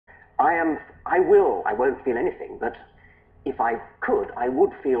I won't feel anything, but if I could, I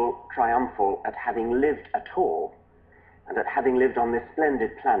would feel triumphal at having lived at all, and at having lived on this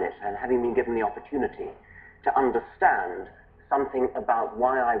splendid planet, and having been given the opportunity to understand something about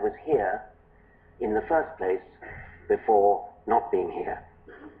why I was here in the first place before not being here.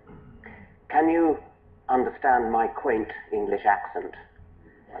 Can you understand my quaint English accent?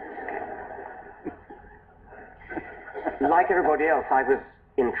 Like everybody else, I was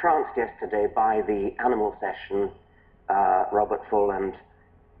entranced yesterday by the animal session, Robert Full and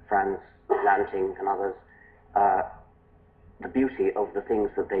Franz Lanting and others, the beauty of the things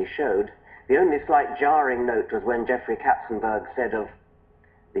that they showed. The only slight jarring note was when Jeffrey Katzenberg said of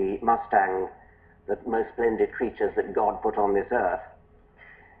the Mustang, the most splendid creatures that God put on this earth.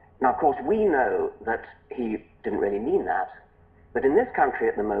 Now, of course, we know that he didn't really mean that, but in this country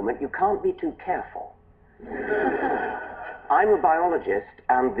at the moment, you can't be too careful. I'm a biologist,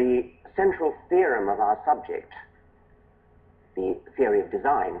 and the central theorem of our subject, the theory of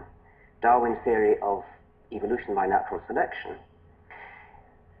design, Darwin's theory of evolution by natural selection,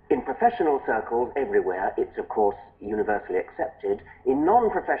 in professional circles everywhere, it's of course universally accepted. In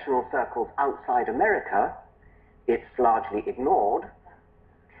non-professional circles outside America, it's largely ignored.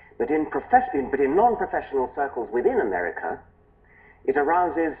 But in non-professional circles within America, it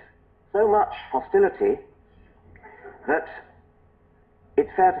arouses so much hostility that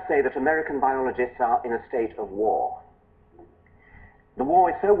it's fair to say that American biologists are in a state of war. The war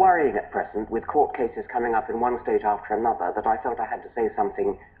is so worrying at present, with court cases coming up in one state after another, that I felt I had to say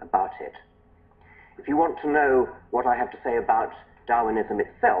something about it. If you want to know what I have to say about Darwinism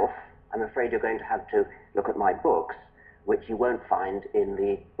itself, I'm afraid you're going to have to look at my books, which you won't find in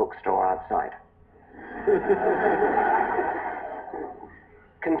the bookstore outside.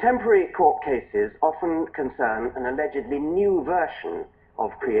 Contemporary court cases often concern an allegedly new version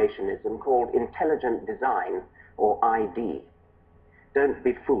of creationism called intelligent design, or ID. Don't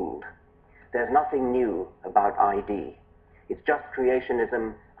be fooled. There's nothing new about ID. It's just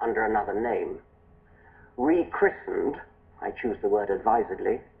creationism under another name. Rechristened, I choose the word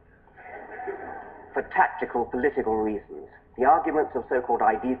advisedly, for tactical political reasons. The arguments of so-called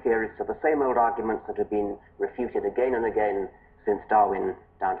ID theorists are the same old arguments that have been refuted again and again since Darwin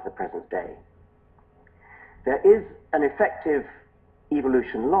down to the present day. There is an effective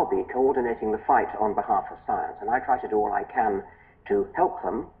evolution lobby coordinating the fight on behalf of science, and I try to do all I can to help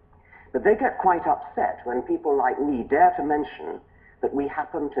them, but they get quite upset when people like me dare to mention that we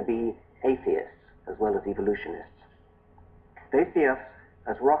happen to be atheists as well as evolutionists. They see us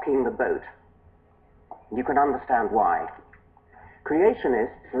as rocking the boat. You can understand why.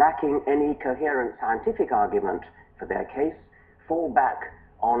 Creationists, lacking any coherent scientific argument for their case, fall back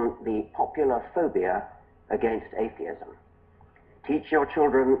on the popular phobia against atheism. Teach your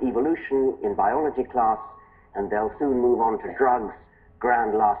children evolution in biology class, and they'll soon move on to drugs,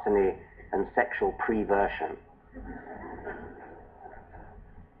 grand larceny, and sexual perversion.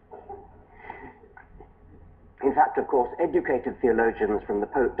 In fact, of course, educated theologians from the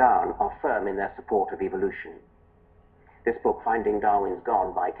Pope down are firm in their support of evolution. This book, Finding Darwin's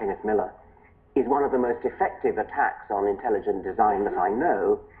God by Kenneth Miller, is one of the most effective attacks on intelligent design that I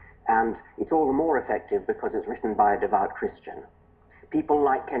know, and it's all the more effective because it's written by a devout Christian. People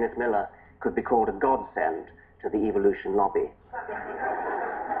like Kenneth Miller could be called a godsend to the evolution lobby,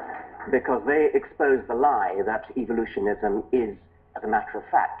 because they expose the lie that evolutionism is, as a matter of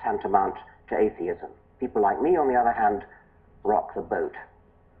fact, tantamount to atheism. People like me, on the other hand, rock the boat.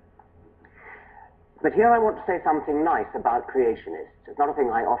 But here I want to say something nice about creationists. It's not a thing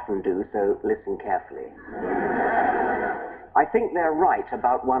I often do, so listen carefully. I think they're right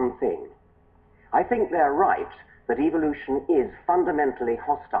about one thing. I think they're right that evolution is fundamentally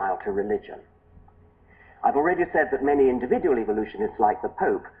hostile to religion. I've already said that many individual evolutionists, like the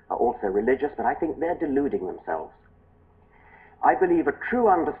Pope, are also religious, but I think they're deluding themselves. I believe a true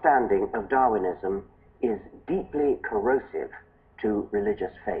understanding of Darwinism is deeply corrosive to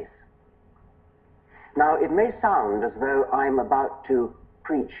religious faith. Now, it may sound as though I'm about to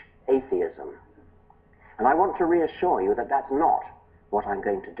preach atheism, and I want to reassure you that that's not what I'm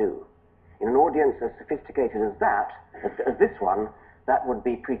going to do. In an audience as sophisticated as this one, that would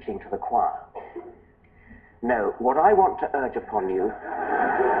be preaching to the choir. No, what I want to urge upon you,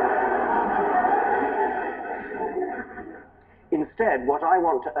 instead, what I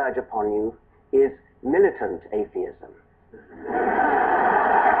want to urge upon you is militant atheism.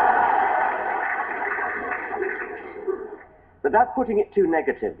 But that's putting it too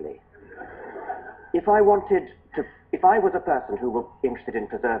negatively. If I was a person who were interested in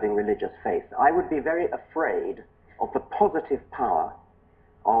preserving religious faith, I would be very afraid of the positive power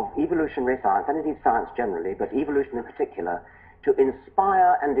of evolutionary science, and indeed science generally, but evolution in particular, to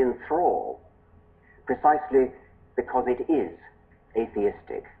inspire and enthrall precisely because it is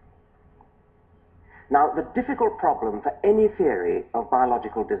atheistic. Now, the difficult problem for any theory of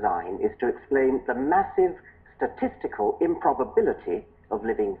biological design is to explain the massive statistical improbability of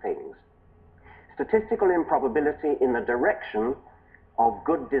living things. Statistical improbability in the direction of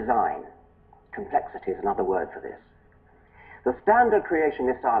good design. Complexity is another word for this. The standard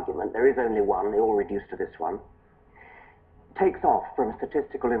creationist argument, there is only one, they all reduce to this one, takes off from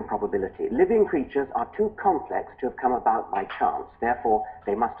statistical improbability. Living creatures are too complex to have come about by chance, therefore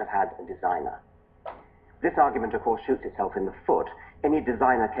they must have had a designer. This argument, of course, shoots itself in the foot. Any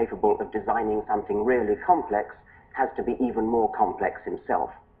designer capable of designing something really complex has to be even more complex himself.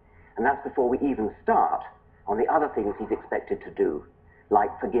 And that's before we even start on the other things he's expected to do, like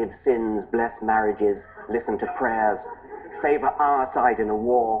forgive sins, bless marriages, listen to prayers, favor our side in a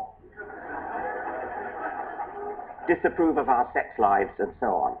war, disapprove of our sex lives, and so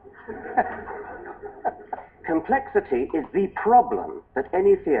on. Complexity is the problem that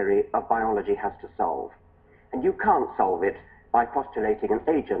any theory of biology has to solve. And you can't solve it by postulating an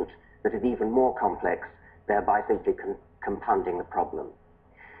agent that is even more complex, thereby simply compounding the problem.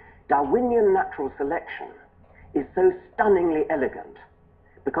 Darwinian natural selection is so stunningly elegant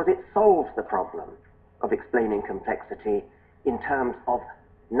because it solves the problem of explaining complexity in terms of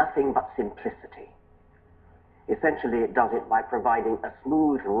nothing but simplicity. Essentially, it does it by providing a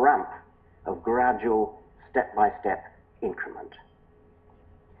smooth ramp of gradual, step-by-step increment.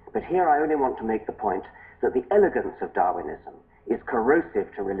 But here I only want to make the point that the elegance of Darwinism is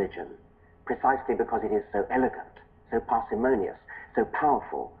corrosive to religion, precisely because it is so elegant, so parsimonious, so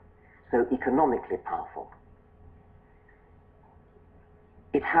powerful, so economically powerful.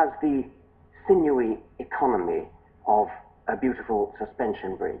 It has the sinewy economy of a beautiful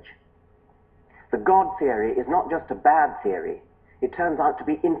suspension bridge. The God theory is not just a bad theory, it turns out to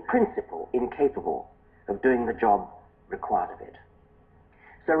be in principle incapable of doing the job required of it.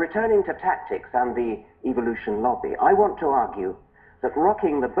 So returning to tactics and the evolution lobby, I want to argue that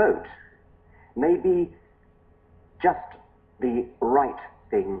rocking the boat may be just the right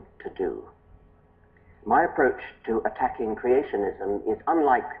thing to do. My approach to attacking creationism is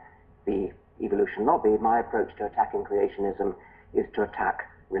unlike the evolution lobby. My approach to attacking creationism is to attack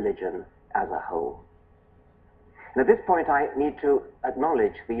religion as a whole. And at this point I need to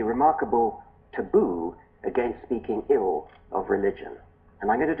acknowledge the remarkable taboo against speaking ill of religion. And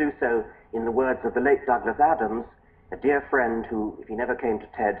I'm going to do so in the words of the late Douglas Adams, a dear friend who, if he never came to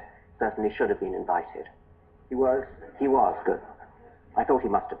TED, certainly should have been invited. He was? He was, good. I thought he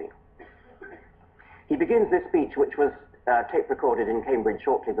must have been. He begins this speech, which was tape recorded in Cambridge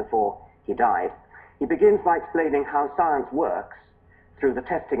shortly before he died. He begins by explaining how science works through the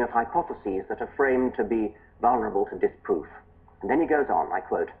testing of hypotheses that are framed to be vulnerable to disproof. And then he goes on, I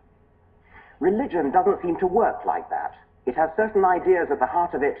quote, "Religion doesn't seem to work like that. It has certain ideas at the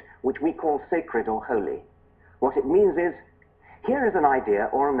heart of it which we call sacred or holy. What it means is, here is an idea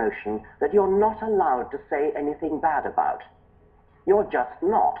or a notion that you're not allowed to say anything bad about. You're just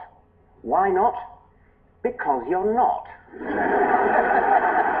not. Why not? Because you're not.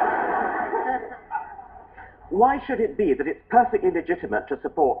 Why should it be that it's perfectly legitimate to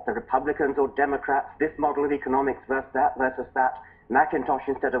support the Republicans or Democrats, this model of economics versus that, Macintosh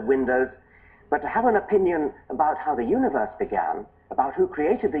instead of Windows, but to have an opinion about how the universe began, about who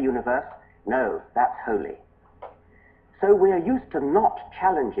created the universe, no, that's holy. So we're used to not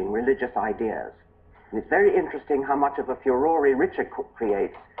challenging religious ideas. And it's very interesting how much of a furore Richard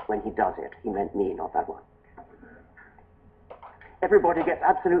creates when he does it. He meant me, not that one. Everybody gets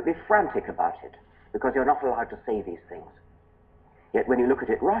absolutely frantic about it, because you're not allowed to say these things. Yet when you look at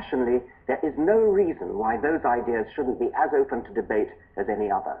it rationally, there is no reason why those ideas shouldn't be as open to debate as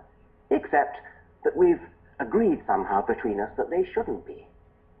any other, except that we've agreed somehow between us that they shouldn't be.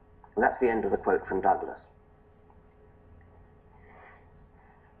 And that's the end of the quote from Douglas.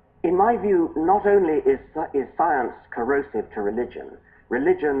 In my view, not only is science corrosive to religion,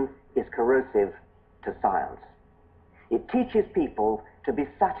 religion is corrosive to science. It teaches people to be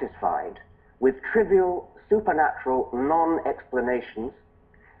satisfied with trivial, supernatural non-explanations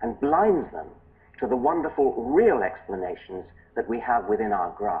and blinds them to the wonderful real explanations that we have within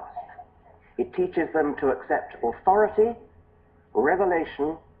our grasp. It teaches them to accept authority,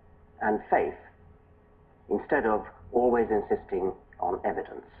 revelation, and faith instead of always insisting on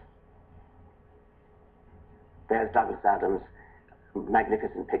evidence. There's Douglas Adams'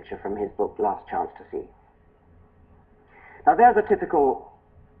 magnificent picture from his book, Last Chance to See. Now there's a typical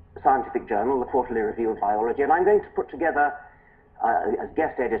scientific journal, the Quarterly Review of Biology, and I'm going to put together as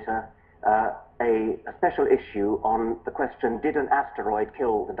guest editor, a special issue on the question, did an asteroid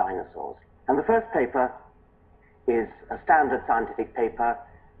kill the dinosaurs? And the first paper is a standard scientific paper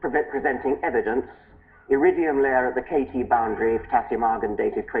presenting evidence. Iridium layer at the KT boundary, potassium-argon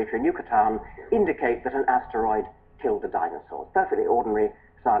dated crater in Yucatan, indicate that an asteroid killed the dinosaurs. Perfectly ordinary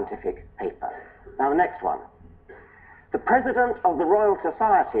scientific paper. Now the next one. The President of the Royal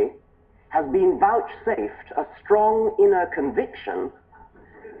Society has been vouchsafed a strong inner conviction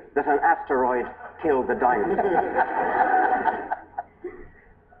that an asteroid killed the dinosaurs.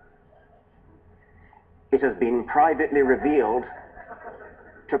 It has been privately revealed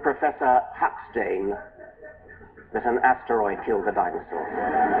to Professor Huxtane that an asteroid killed the dinosaurs.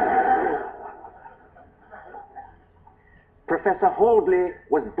 Professor Haldley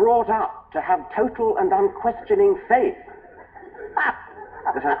was brought up to have total and unquestioning faith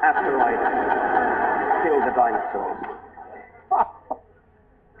that an asteroid killed the dinosaurs.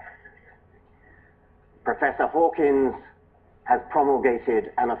 Professor Hawkins has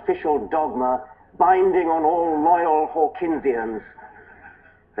promulgated an official dogma binding on all loyal Hawkinsians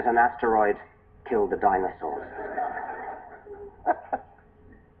that an asteroid killed the dinosaurs.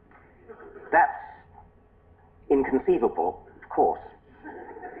 That's inconceivable, of course.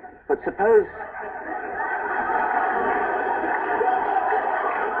 But suppose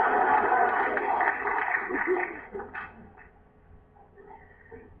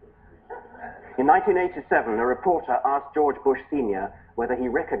in 1987, a reporter asked George Bush Sr. whether he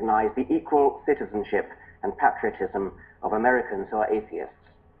recognized the equal citizenship and patriotism of Americans who are atheists.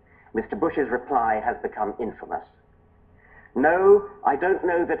 Mr. Bush's reply has become infamous. No, I don't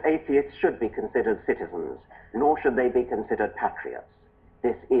know that atheists should be considered citizens, nor should they be considered patriots.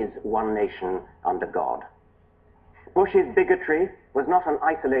 This is one nation under God. Bush's bigotry was not an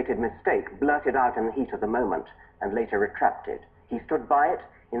isolated mistake blurted out in the heat of the moment and later retracted. He stood by it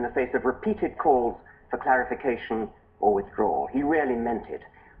in the face of repeated calls for clarification or withdrawal. He really meant it.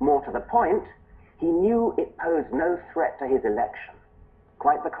 More to the point, he knew it posed no threat to his election.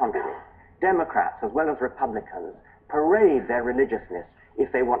 Quite the contrary. Democrats, as well as Republicans, parade their religiousness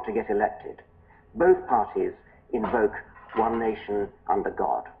if they want to get elected. Both parties invoke one nation under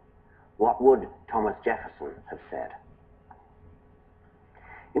God. What would Thomas Jefferson have said?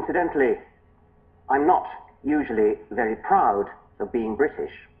 Incidentally, I'm not usually very proud of being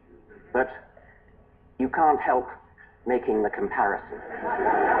British, but you can't help making the comparison.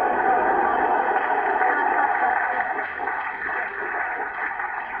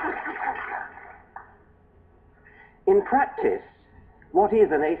 In practice, what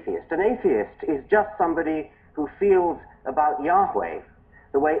is an atheist? An atheist is just somebody who feels about Yahweh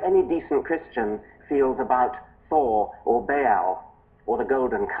the way any decent Christian feels about Thor or Baal or the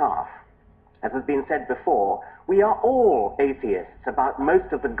golden calf. As has been said before, we are all atheists about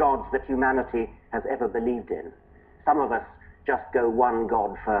most of the gods that humanity has ever believed in. Some of us just go one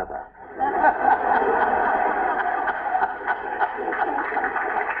god further.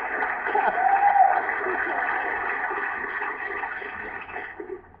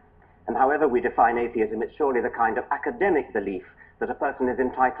 And however we define atheism, it's surely the kind of academic belief that a person is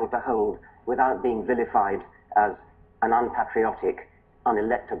entitled to hold without being vilified as an unpatriotic,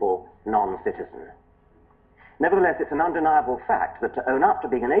 unelectable non-citizen. Nevertheless, it's an undeniable fact that to own up to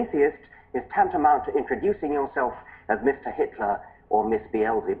being an atheist is tantamount to introducing yourself as Mr. Hitler or Miss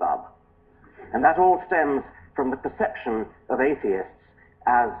Beelzebub. And that all stems from the perception of atheists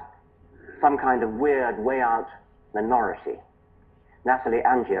as some kind of weird, way-out minority. Natalie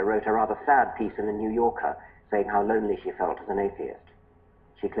Angier wrote a rather sad piece in the New Yorker saying how lonely she felt as an atheist.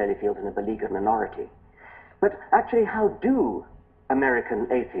 She clearly feels in a beleaguered minority. But actually, how do American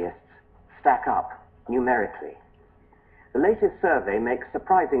atheists stack up numerically? The latest survey makes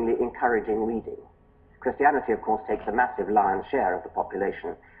surprisingly encouraging reading. Christianity, of course, takes a massive lion's share of the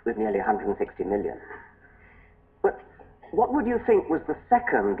population, with nearly 160 million. But what would you think was the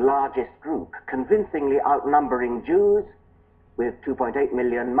second largest group, convincingly outnumbering Jews with 2.8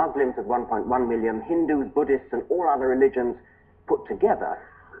 million, Muslims with 1.1 million, Hindus, Buddhists, and all other religions put together?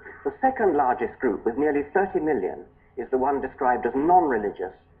 The second largest group, with nearly 30 million, is the one described as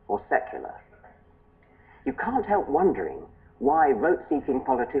non-religious or secular. You can't help wondering why vote-seeking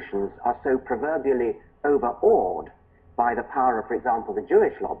politicians are so proverbially overawed by the power of, for example, the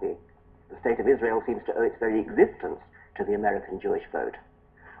Jewish lobby. The state of Israel seems to owe its very existence to the American Jewish vote,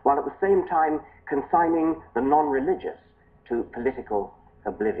 while at the same time consigning the non-religious to political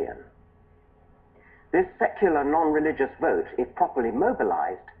oblivion. This secular non-religious vote, if properly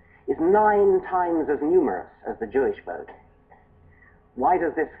mobilized, is 9 times as numerous as the Jewish vote. Why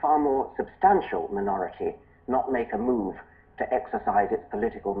does this far more substantial minority not make a move to exercise its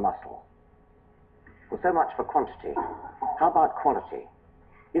political muscle. Well, so much for quantity. How about quality?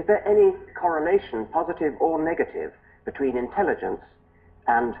 Is there any correlation, positive or negative, between intelligence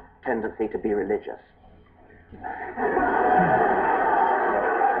and tendency to be religious?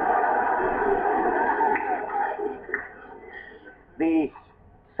 The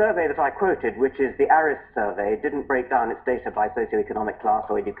survey that I quoted, which is the ARIS survey, didn't break down its data by socioeconomic class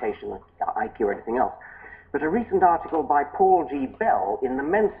or education or IQ or anything else. But a recent article by Paul G. Bell in the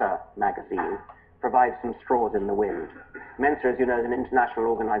Mensa magazine provides some straws in the wind. Mensa, as you know, is an international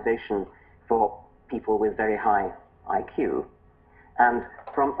organization for people with very high IQ. And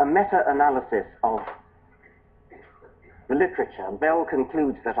from a meta-analysis of the literature, Bell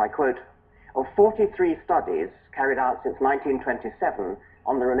concludes that, I quote, of 43 studies carried out since 1927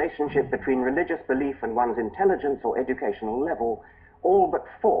 on the relationship between religious belief and one's intelligence or educational level, all but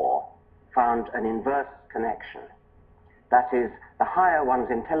 4 found an inverse connection. That is, the higher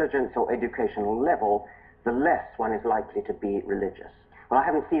one's intelligence or educational level, the less one is likely to be religious. Well, I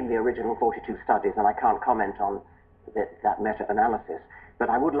haven't seen the original 42 studies, and I can't comment on that meta-analysis, but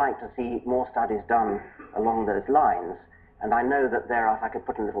I would like to see more studies done along those lines. And I know that there are, if I could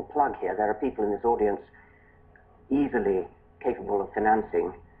put a little plug here, there are people in this audience easily capable of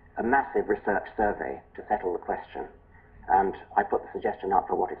financing a massive research survey to settle the question. And I put the suggestion up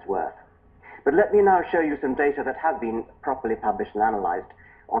for what it's worth. But let me now show you some data that have been properly published and analyzed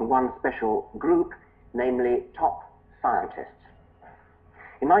on one special group, namely top scientists.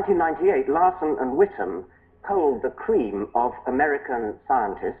 In 1998, Larson and Whittam polled the cream of American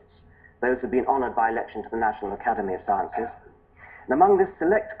scientists, those who've been honored by election to the National Academy of Sciences. And among this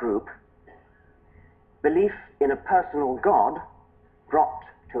select group, belief in a personal God dropped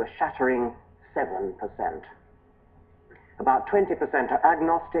to a shattering 7%. About 20% are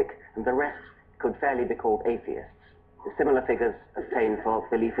agnostic, and the rest could fairly be called atheists. Similar figures obtained for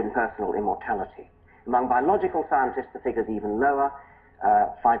belief in personal immortality. Among biological scientists, the figure's even lower.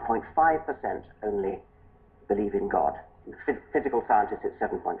 5.5% only believe in God. Physical scientists, it's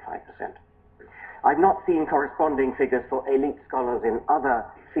 7.5%. I've not seen corresponding figures for elite scholars in other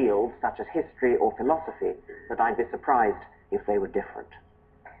fields, such as history or philosophy, but I'd be surprised if they were different.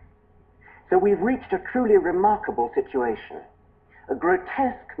 So we've reached a truly remarkable situation, a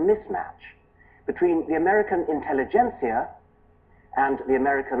grotesque mismatch between the American intelligentsia and the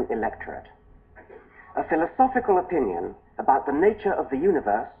American electorate. A philosophical opinion about the nature of the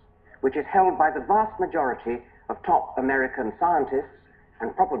universe, which is held by the vast majority of top American scientists,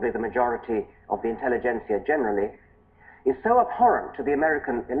 and probably the majority of the intelligentsia generally, is so abhorrent to the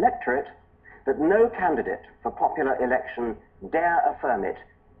American electorate that no candidate for popular election dare affirm it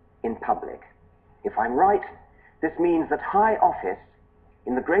in public. If I'm right, this means that high office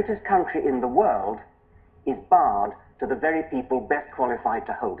in the greatest country in the world is barred to the very people best qualified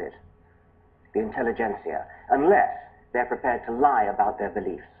to hold it, the intelligentsia, unless they're prepared to lie about their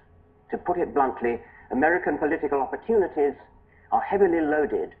beliefs. To put it bluntly, American political opportunities are heavily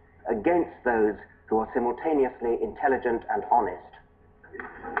loaded against those who are simultaneously intelligent and honest.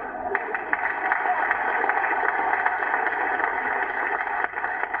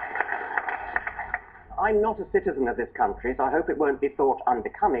 I'm not a citizen of this country, so I hope it won't be thought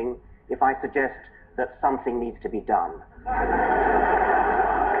unbecoming if I suggest that something needs to be done.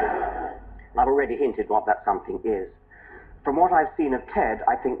 I've already hinted what that something is. From what I've seen of TED,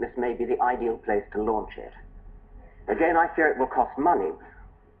 I think this may be the ideal place to launch it. Again, I fear it will cost money.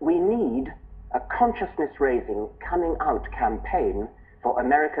 We need a consciousness-raising, coming-out campaign for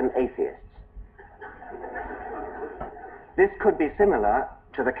American atheists. This could be similar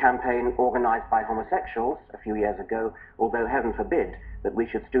to the campaign organized by homosexuals a few years ago, although heaven forbid that we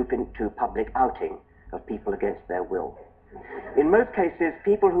should stoop into public outing of people against their will. In most cases,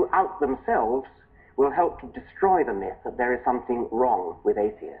 people who out themselves will help to destroy the myth that there is something wrong with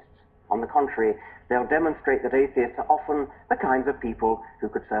atheists. On the contrary, they'll demonstrate that atheists are often the kinds of people who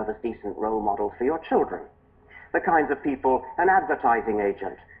could serve as decent role models for your children, the kinds of people an advertising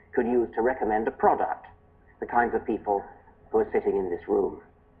agent could use to recommend a product, the kinds of people who are sitting in this room.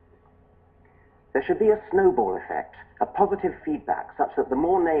 There should be a snowball effect, a positive feedback, such that the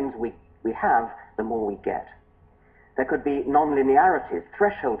more names we have, the more we get. There could be non-linearities,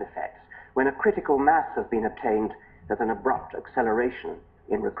 threshold effects. When a critical mass has been obtained, there's an abrupt acceleration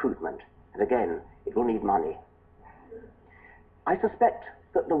in recruitment. And again, it will need money. I suspect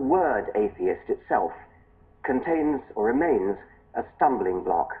that the word atheist itself contains or remains a stumbling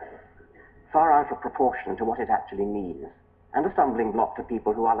block, far out of proportion to what it actually means, and a stumbling block to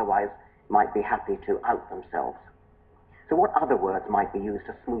people who otherwise might be happy to out themselves. So what other words might be used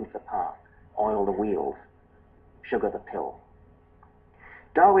to smooth the path, oil the wheels, sugar the pill?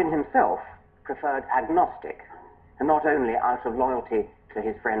 Darwin himself preferred agnostic, and not only out of loyalty to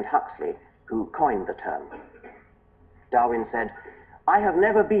his friend Huxley, who coined the term. Darwin said, "I have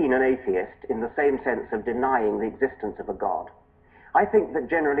never been an atheist in the same sense of denying the existence of a God. I think that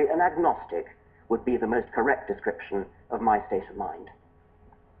generally an agnostic would be the most correct description of my state of mind."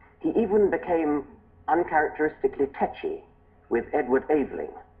 He even became uncharacteristically tetchy with Edward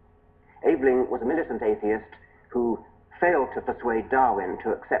Aveling. Aveling was a militant atheist who failed to persuade Darwin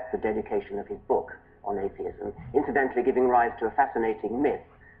to accept the dedication of his book on atheism, incidentally giving rise to a fascinating myth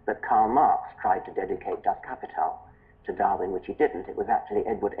that Karl Marx tried to dedicate Das Kapital to Darwin, which he didn't. It was actually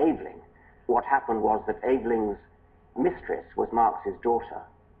Edward Aveling. What happened was that Aveling's mistress was Marx's daughter,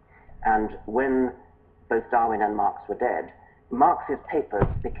 and when both Darwin and Marx were dead, Marx's papers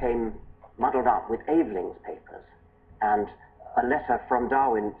became muddled up with Aveling's papers, and a letter from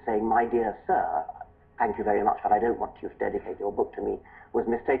Darwin saying, "My dear sir, thank you very much, but I don't want you to dedicate your book to me," was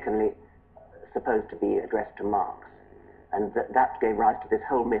mistakenly supposed to be addressed to Marx. And that gave rise to this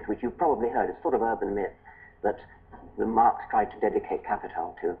whole myth, which you've probably heard. It's sort of urban myth, that Marx tried to dedicate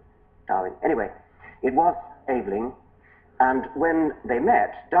Capital to Darwin. Anyway, it was Aveling, and when they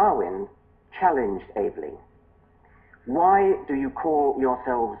met, Darwin challenged Aveling. "Why do you call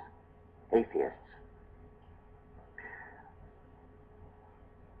yourselves atheists?"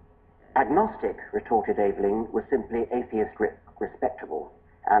 "Agnostic," retorted Aveling, "was simply atheist writ respectable,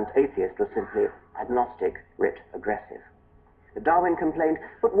 and atheist was simply agnostic writ aggressive." Darwin complained,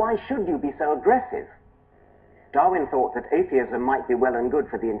 "But why should you be so aggressive?" Darwin thought that atheism might be well and good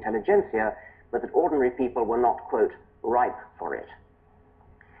for the intelligentsia, but that ordinary people were not, quote, "ripe for it,"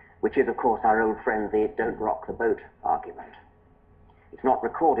 which is, of course, our old friend, the "don't rock the boat" argument. It's not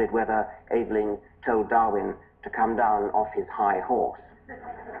recorded whether Aveling told Darwin to come down off his high horse.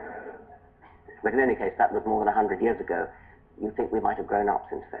 But in any case, that was more than 100 years ago. You'd think we might have grown up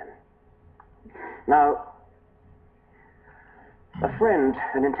since then. Now, a friend,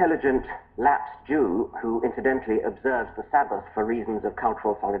 an intelligent lapsed Jew, who incidentally observes the Sabbath for reasons of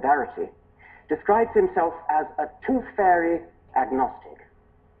cultural solidarity, describes himself as a tooth fairy agnostic.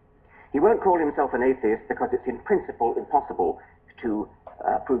 He won't call himself an atheist because it's in principle impossible to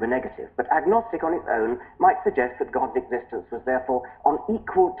prove a negative, but agnostic on its own might suggest that God's existence was therefore on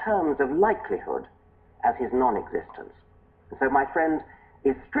equal terms of likelihood as his non-existence. And so my friend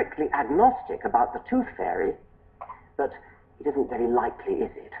is strictly agnostic about the tooth fairy, but it isn't very likely,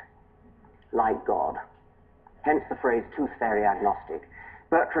 is it? Like God. Hence the phrase tooth fairy agnostic.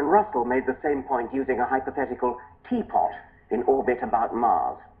 Bertrand Russell made the same point using a hypothetical teapot in orbit about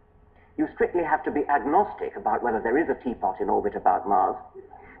Mars. You strictly have to be agnostic about whether there is a teapot in orbit about Mars,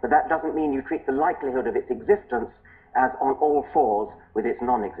 but that doesn't mean you treat the likelihood of its existence as on all fours with its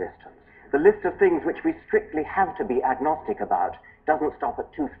non-existence. The list of things which we strictly have to be agnostic about doesn't stop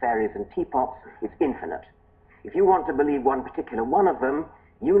at tooth fairies and teapots, it's infinite. If you want to believe one particular one of them,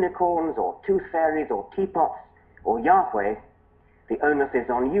 unicorns or tooth fairies or teapots or Yahweh, the onus is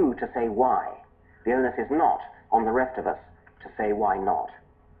on you to say why. The onus is not on the rest of us to say why not.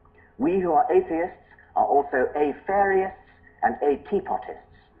 We who are atheists are also a-fairyists and a-teapotists.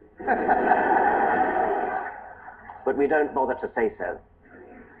 But we don't bother to say so.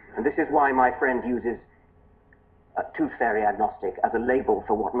 And this is why my friend uses a tooth fairy agnostic as a label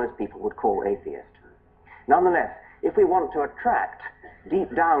for what most people would call atheist. Nonetheless, if we want to attract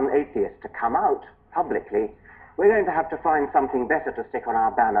deep down atheists to come out publicly, we're going to have to find something better to stick on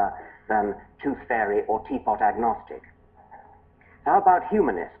our banner than tooth fairy or teapot agnostic. How about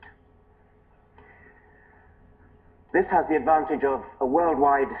humanist? This has the advantage of a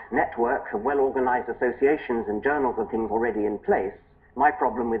worldwide network of well-organized associations and journals and things already in place. My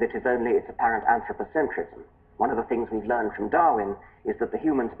problem with it is only its apparent anthropocentrism. One of the things we've learned from Darwin is that the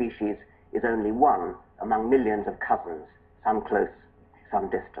human species is only one among millions of cousins, some close, some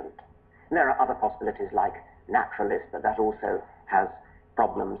distant. And there are other possibilities like naturalist, but that also has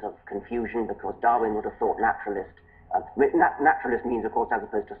problems of confusion because Darwin would have thought naturalist. Naturalist means, of course, as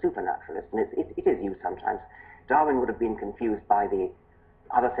opposed to supernaturalist, and it is used sometimes. Darwin would have been confused by the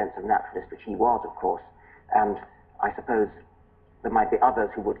other sense of naturalist, which he was, of course, and I suppose there might be others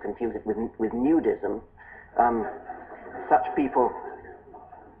who would confuse it with nudism. Such people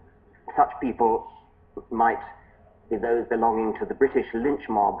might be those belonging to the British lynch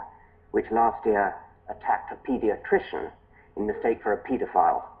mob, which last year attacked a pediatrician in mistake for a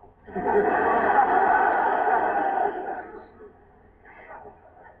paedophile.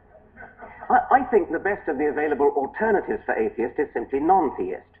 I think the best of the available alternatives for atheist is simply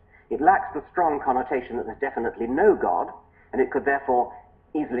non-theist. It lacks the strong connotation that there's definitely no God, and it could therefore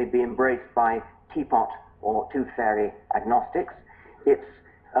easily be embraced by teapot or tooth fairy agnostics. It's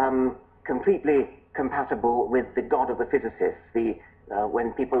completely compatible with the God of the physicists.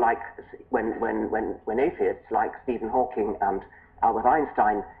 When people like, when atheists like Stephen Hawking and Albert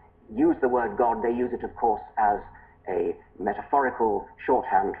Einstein use the word God, they use it, of course, as a metaphorical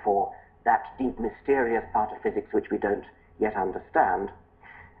shorthand for that deep, mysterious part of physics which we don't yet understand.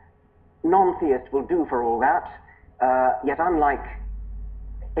 Non-theist will do for all that, yet unlike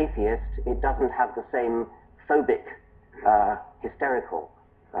atheist, it doesn't have the same phobic, hysterical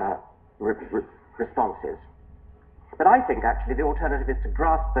responses. But I think actually the alternative is to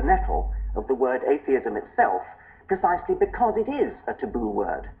grasp the nettle of the word atheism itself, precisely because it is a taboo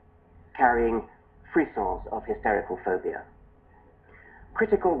word, carrying frissons of hysterical phobia.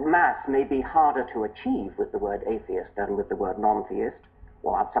 Critical mass may be harder to achieve with the word atheist than with the word non-theist,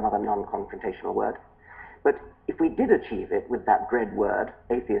 or some other non-confrontational word. But if we did achieve it with that dread word,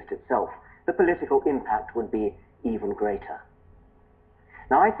 atheist itself, the political impact would be even greater.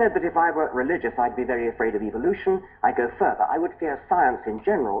 Now, I said that if I were religious, I'd be very afraid of evolution. I go further. I would fear science in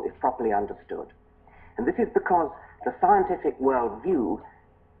general if properly understood. And this is because the scientific worldview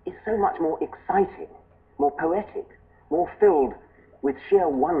is so much more exciting, more poetic, more filled with sheer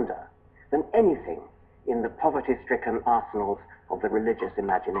wonder than anything in the poverty-stricken arsenals of the religious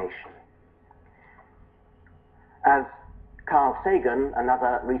imagination. As Carl Sagan,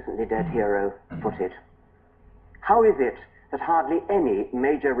 another recently dead hero, put it, how is it that hardly any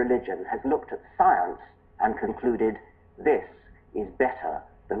major religion has looked at science and concluded this is better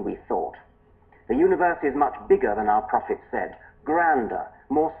than we thought? The universe is much bigger than our prophets said, grander,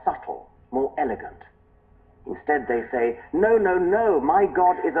 more subtle, more elegant. Instead they say, no, no, no, my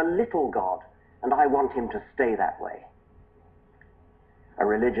God is a little God, and I want him to stay that way. A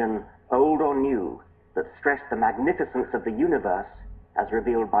religion, old or new, that stressed the magnificence of the universe as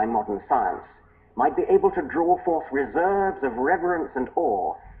revealed by modern science might be able to draw forth reserves of reverence and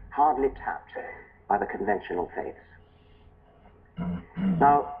awe hardly tapped by the conventional faiths.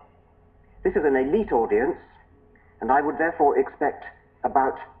 Now, this is an elite audience, and I would therefore expect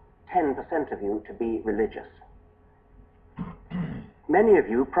about 10% of you to be religious. Many of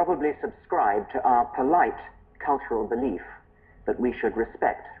you probably subscribe to our polite cultural belief that we should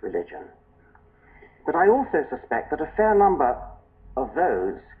respect religion. But I also suspect that a fair number of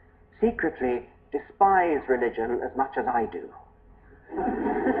those secretly despise religion as much as I do.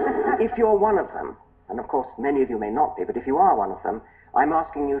 If you're one of them, and of course many of you may not be, but if you are one of them, I'm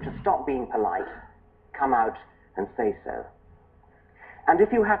asking you to stop being polite, come out and say so. And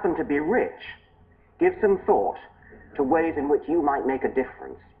if you happen to be rich, give some thought to ways in which you might make a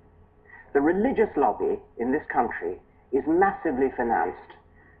difference. The religious lobby in this country is massively financed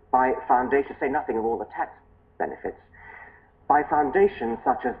by foundations, say nothing of all the tax benefits, by foundations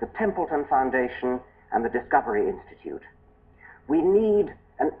such as the Templeton Foundation and the Discovery Institute. We need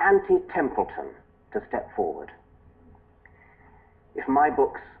an anti-Templeton to step forward. If my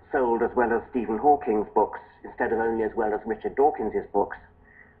books sold as well as Stephen Hawking's books, instead of only as well as Richard Dawkins's books,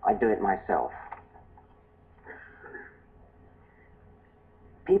 I'd do it myself.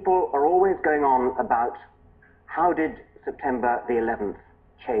 People are always going on about how did September the 11th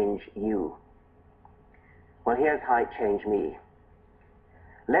change you? Well, here's how it changed me.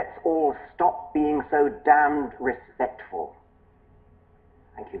 Let's all stop being so damned respectful.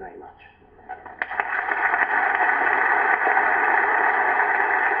 Thank you very much.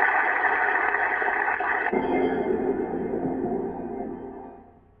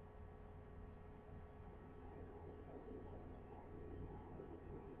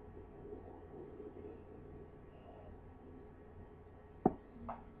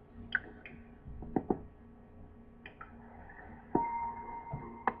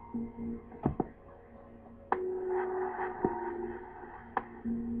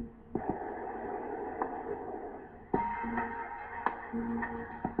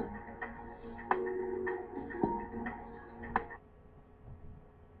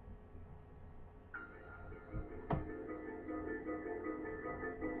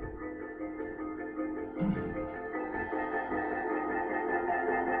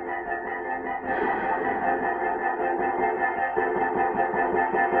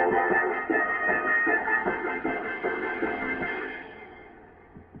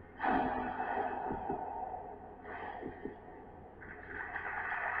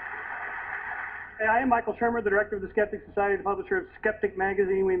 Hey, I am Michael Shermer, the director of the Skeptic Society, the publisher of Skeptic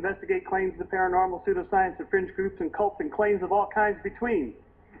Magazine. We investigate claims of the paranormal, pseudoscience, and fringe groups, and cults, and claims of all kinds between.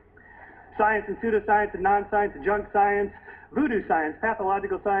 Science and pseudoscience and non-science, junk science, voodoo science,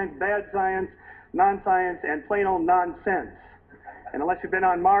 pathological science, bad science, non-science, and plain old nonsense. And unless you've been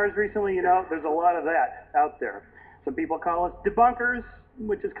on Mars recently, you know there's a lot of that out there. Some people call us debunkers.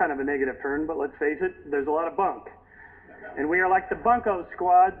 which is kind of a negative term, but let's face it, there's a lot of bunk. And we are like the bunko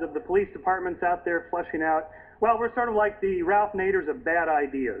squads of the police departments out there flushing out. Well, we're sort of like the Ralph Naders of bad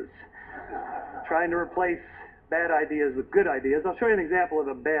ideas, trying to replace bad ideas with good ideas. I'll show you an example of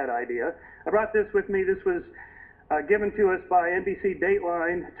a bad idea. I brought this with me. This was given to us by NBC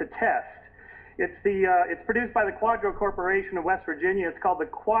Dateline to test. It's produced by the Quadro Corporation of West Virginia. It's called the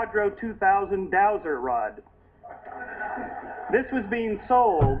Quadro 2000 Dowser Rod. This was being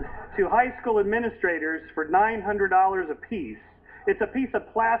sold to high school administrators for $900 a piece. It's a piece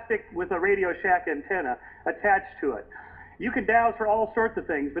of plastic with a Radio Shack antenna attached to it. You could douse for all sorts of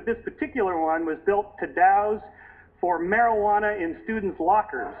things, but this particular one was built to douse for marijuana in students'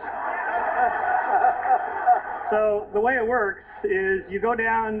 lockers. So the way it works is you go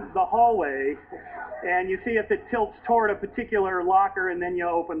down the hallway and you see if it tilts toward a particular locker, and then you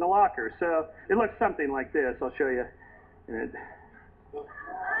open the locker. So it looks something like this. I'll show you.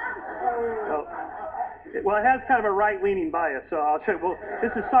 Well, it has kind of a right-leaning bias, so I'll show you. Well,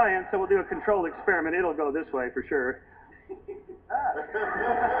 this is science, so we'll do a controlled experiment. It'll go this way for sure.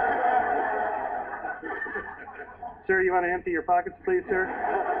 Sir, you want to empty your pockets, please, sir?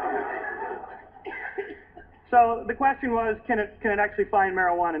 So the question was, can it actually find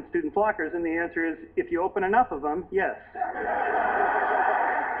marijuana in students' lockers? And the answer is, if you open enough of them, yes.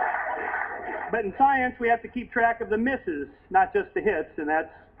 But in science, we have to keep track of the misses, not just the hits, and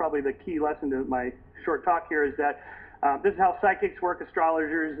that's probably the key lesson to my short talk here, is that this is how psychics work,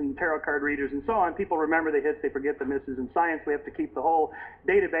 astrologers and tarot card readers and so on. People remember the hits, they forget the misses. In science, we have to keep the whole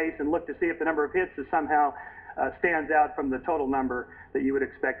database and look to see if the number of hits is somehow stands out from the total number that you would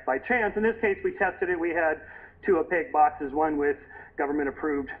expect by chance. In this case, we tested it. We had 2 opaque boxes, one with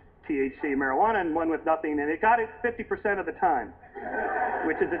government-approved THC marijuana and one with nothing, and it got it 50% of the time,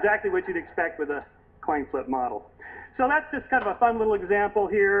 which is exactly what you'd expect with a coin flip model. So that's just kind of a fun little example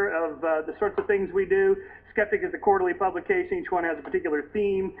here of the sorts of things we do. Skeptic is a quarterly publication. Each one has a particular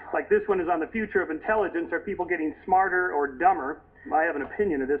theme. Like this one is on the future of intelligence. Are people getting smarter or dumber? I have an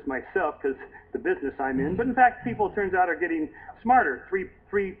opinion of this myself because the business I'm in. But in fact, people, it turns out, are getting smarter.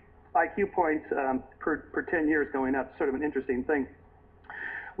 Three IQ points per 10 years going up. Sort of an interesting thing.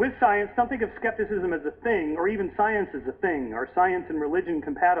 With science, don't think of skepticism as a thing, or even science as a thing. Are science and religion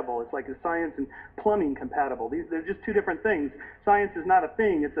compatible? It's like, is science and plumbing compatible? They're just 2 different things. Science is not a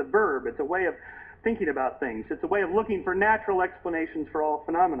thing. It's a verb. It's a way of thinking about things. It's a way of looking for natural explanations for all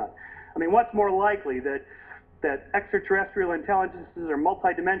phenomena. I mean, what's more likely, that extraterrestrial intelligences or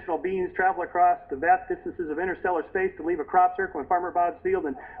multidimensional beings travel across the vast distances of interstellar space to leave a crop circle in Farmer Bob's field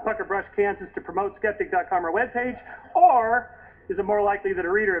in Pucker Brush, Kansas to promote skeptic.com, our webpage? Or is it more likely that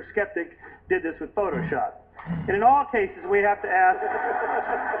a reader of Skeptic did this with Photoshop? And in all cases, we have to ask,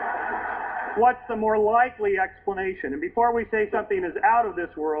 what's the more likely explanation? And before we say something is out of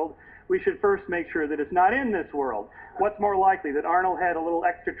this world, we should first make sure that it's not in this world. What's more likely, that Arnold had a little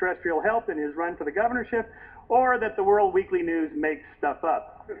extraterrestrial help in his run for the governorship, or that the World Weekly News makes stuff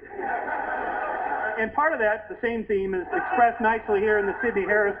up? And part of that, the same theme, is expressed nicely here in the Sidney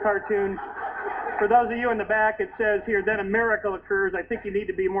Harris cartoon. For those of you in the back, it says here, then a miracle occurs. I think you need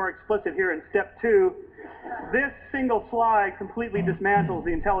to be more explicit here in step 2. This single slide completely dismantles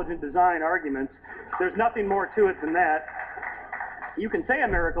the intelligent design arguments. There's nothing more to it than that. You can say a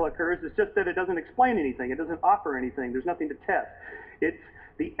miracle occurs, it's just that it doesn't explain anything. It doesn't offer anything. There's nothing to test. It's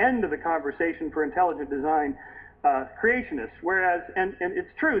the end of the conversation for intelligent design creationists. Whereas, and it's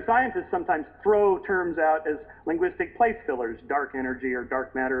true, scientists sometimes throw terms out as linguistic place fillers, dark energy or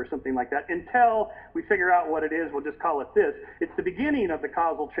dark matter or something like that. Until we figure out what it is, we'll just call it this. It's the beginning of the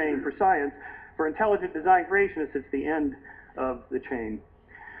causal chain for science. For intelligent design creationists, it's the end of the chain.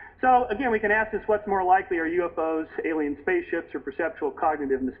 So again, we can ask this, what's more likely, are UFOs, alien spaceships, or perceptual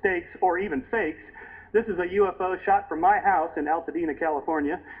cognitive mistakes, or even fakes? This is a UFO shot from my house in Altadena,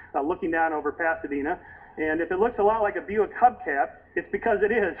 California, looking down over Pasadena. And if it looks a lot like a Buick hubcap, it's because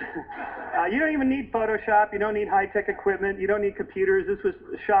it is. You don't even need Photoshop. You don't need high-tech equipment. You don't need computers. This was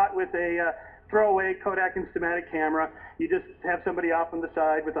shot with a throwaway Kodak Instamatic camera. You just have somebody off on the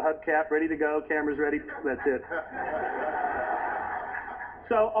side with a hubcap ready to go, cameras ready, that's it.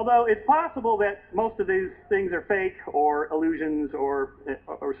 So, although it's possible that most of these things are fake or illusions or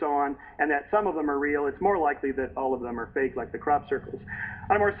so on, and that some of them are real, it's more likely that all of them are fake, like the crop circles.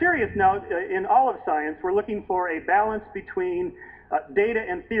 On a more serious note, in all of science, we're looking for a balance between data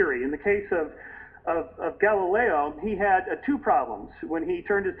and theory. In the case of Galileo, he had 2 problems when he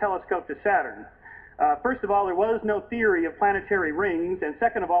turned his telescope to Saturn. First of all, there was no theory of planetary rings, and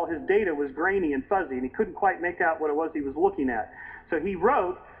second of all, his data was grainy and fuzzy, and he couldn't quite make out what it was he was looking at. So he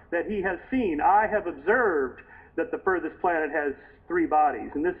wrote that he has seen, I have observed that the furthest planet has 3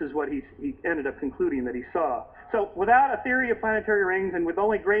 bodies, and this is what he ended up concluding that he saw. So without a theory of planetary rings and with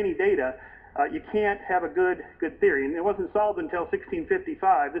only grainy data, you can't have a good theory, and it wasn't solved until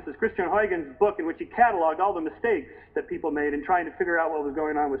 1655. This is Christian Huygens' book in which he cataloged all the mistakes that people made in trying to figure out what was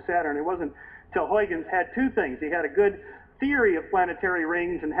going on with Saturn. It wasn't until Huygens had 2 things. He had a good theory of planetary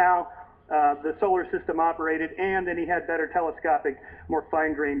rings and how the solar system operated, and then he had better telescopic, more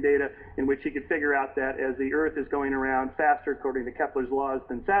fine-grained data in which he could figure out that as the Earth is going around faster, according to Kepler's laws,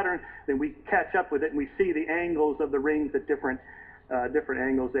 than Saturn, then we catch up with it and we see the angles of the rings at different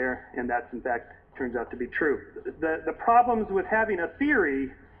angles there, and that's in fact turns out to be true. The problems with having a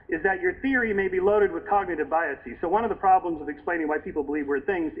theory is that your theory may be loaded with cognitive biases. So one of the problems of explaining why people believe weird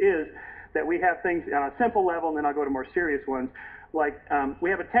things is that we have things on a simple level, and then I'll go to more serious ones, like we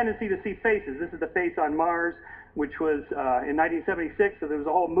have a tendency to see faces. This is the face on Mars, which was in 1976, so there was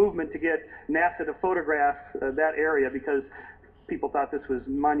a whole movement to get NASA to photograph that area because people thought this was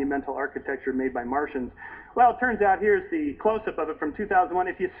monumental architecture made by Martians. Well, it turns out here's the close-up of it from 2001.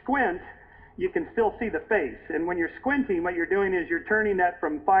 If you squint, you can still see the face. And when you're squinting, what you're doing is you're turning that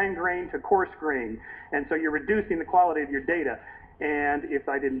from fine grain to coarse grain. And so you're reducing the quality of your data. And if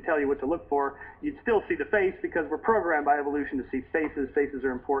I didn't tell you what to look for, you'd still see the face because we're programmed by evolution to see faces. Faces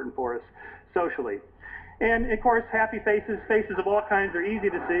are important for us socially. And of course, happy faces, faces of all kinds are easy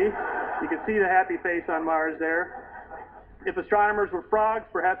to see. You can see the happy face on Mars there. If astronomers were frogs,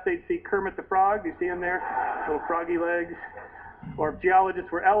 perhaps they'd see Kermit the Frog. Do you see him there? Little froggy legs. Or if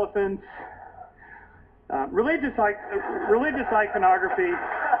geologists were elephants. Religious iconography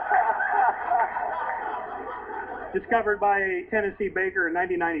discovered by a Tennessee baker in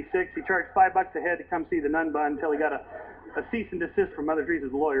 1996. He charged $5 a head to come see the nun bun until he got a cease and desist from Mother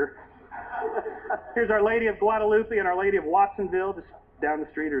Teresa's lawyer. Here's Our Lady of Guadalupe and Our Lady of Watsonville, just down the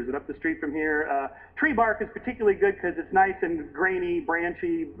street, or is it up the street from here? Tree bark is particularly good because it's nice and grainy,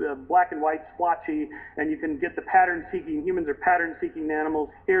 branchy, black and white, splotchy, and you can get the pattern-seeking. Humans are pattern-seeking animals.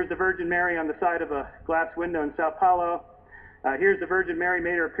 Here's the Virgin Mary on the side of a glass window in Sao Paulo. Here's the Virgin Mary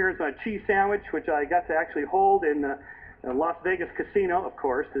made her appearance on a cheese sandwich, which I got to actually hold in a Las Vegas casino, of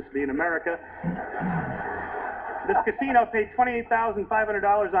course, this being America. This casino paid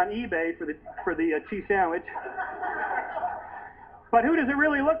 $28,500 on eBay for the cheese sandwich. But who does it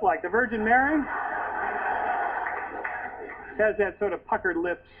really look like? The Virgin Mary? It has that sort of puckered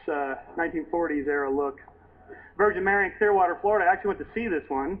lips, 1940s era look. Virgin Mary in Clearwater, Florida. I actually went to see this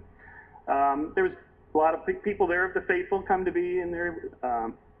one. There was a lot of people there of the faithful come to be in their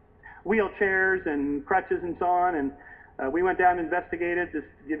wheelchairs and crutches and so on. And we went down and investigated. Just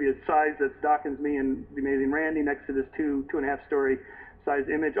to give you a size, that's Dawkins, me, and the amazing Randy next to this 2.5-story size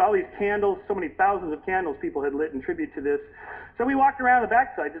image. All these candles, so many thousands of candles people had lit in tribute to this. So we walked around the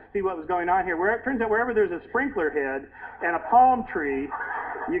backside just to see what was going on here. It turns out wherever there's a sprinkler head and a palm tree,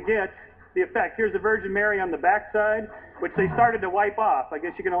 you get the effect. Here's the Virgin Mary on the backside, which they started to wipe off. I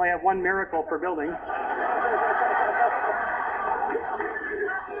guess you can only have one miracle per building.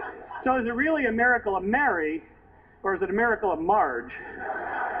 So is it really a miracle of Mary, or is it a miracle of Marge?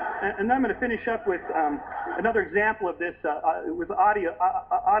 And then I'm going to finish up with another example of this with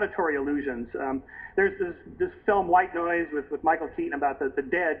auditory illusions. There's this film White Noise with Michael Keaton about the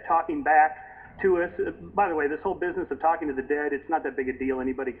dead talking back to us. By the way, this whole business of talking to the dead, it's not that big a deal.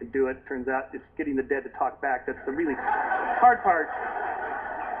 Anybody can do it. Turns out it's getting the dead to talk back. That's the really hard part.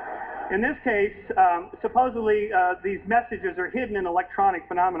 In this case, supposedly these messages are hidden in electronic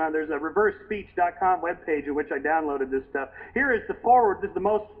phenomena. There's a reversespeech.com webpage in which I downloaded this stuff. Here is the forward. This is the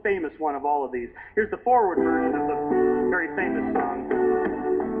most famous one of all of these. Here's the forward version of the very famous song.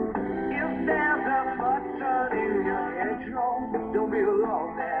 If there's a button in your hedgerow, don't be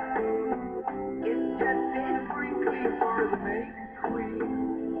alone there. It's just a sprinkly for the make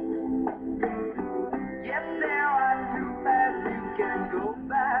queen. Yes, there are 2 paths you can go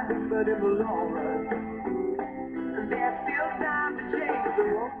back, but in the long run, there's still time to change the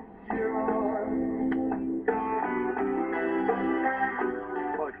road you're on.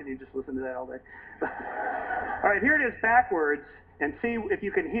 Boy, can you just listen to that all day? All right, here it is backwards, and see if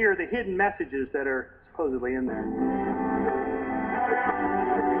you can hear the hidden messages that are supposedly in there.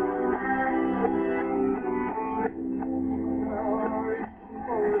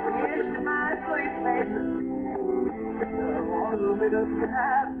 A little bit of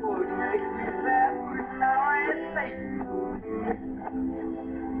password makes me backward now and safe.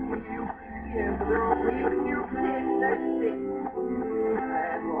 When you can throw me in your pit, that's it.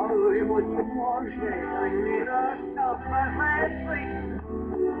 And only with some more sharing me to stop my last sleep.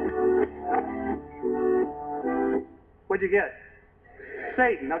 What'd you get?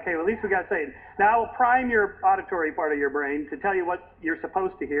 Satan. Okay, well, at least we got Satan. Now I will prime your auditory part of your brain to tell you what you're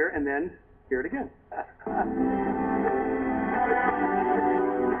supposed to hear, and then hear it again.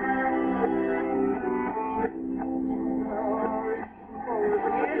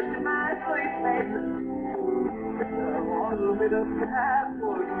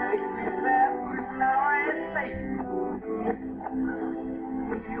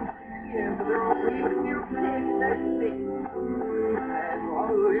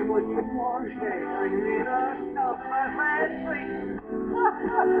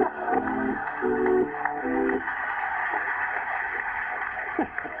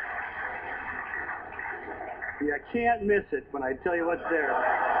 You can't miss it when I tell you what's there.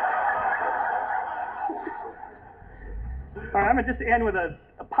 All right, I'm going to just end with a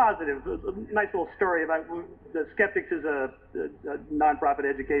positive, a nice little story about the Skeptics is a nonprofit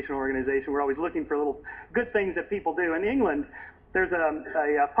educational organization. We're always looking for little good things that people do. In England, there's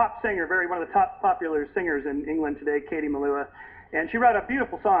a pop singer, one of the top popular singers in England today, Katie Malua, and she wrote a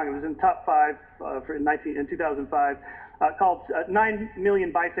beautiful song. It was in top 5 in 2005. Called 9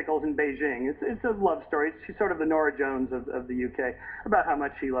 Million Bicycles in Beijing. It's a love story. She's sort of the Nora Jones of the UK, about how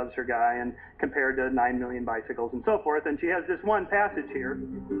much she loves her guy and compared to 9 million bicycles and so forth. And she has this one passage here.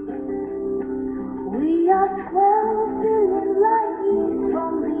 We are 12 billion light years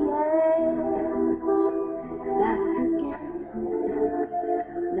from the edge. That's a guess.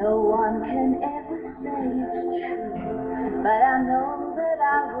 No one can ever say it's true, but I know that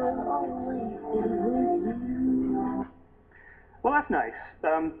I will always be with you. Well, that's nice.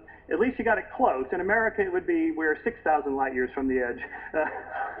 At least you got it close. In America, it would be we're 6,000 light years from the edge.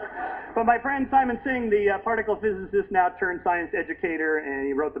 But my friend Simon Singh, the particle physicist now turned science educator, and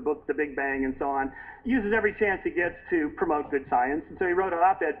he wrote the book The Big Bang and so on, uses every chance he gets to promote good science. And so he wrote an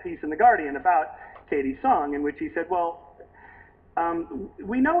op-ed piece in The Guardian about Katie's song, in which he said, well,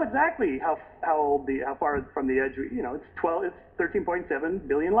 we know exactly how far from the edge, it's 13.7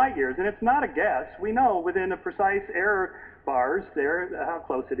 billion light years, and it's not a guess. We know within a precise error bars there how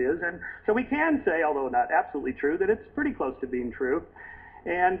close it is, and so we can say, although not absolutely true, that it's pretty close to being true.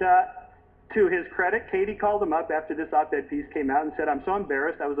 And to his credit, Katie called him up after this op-ed piece came out and said, I'm so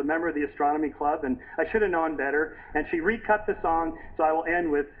embarrassed. I was a member of the astronomy club, and I should have known better. And she recut the song, so I will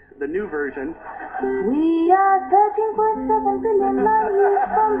end with the new version. We are 13.7 billion light years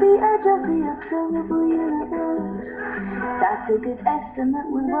from the edge of the observable universe. That's a good estimate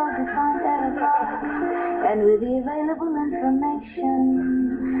with well-defined error bars. And with the available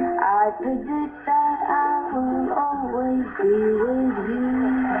information, I predict that I will always be with you.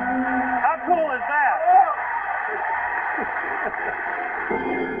 How cool is that?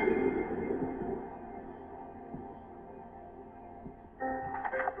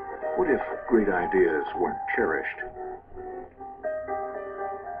 What if great ideas weren't cherished?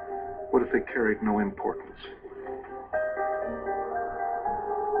 What if they carried no importance?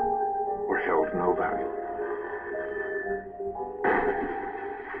 Or held no value?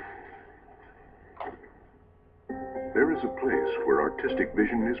 There is a place where artistic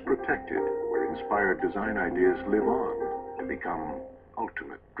vision is protected, where inspired design ideas live on to become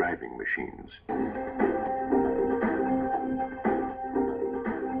ultimate driving machines.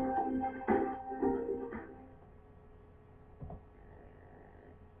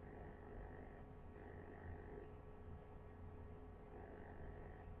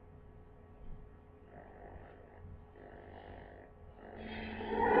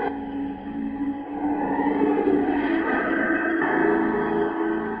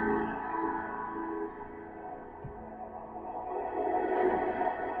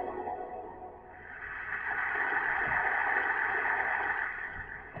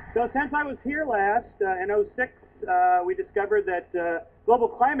 So since I was here last, in 06, we discovered that global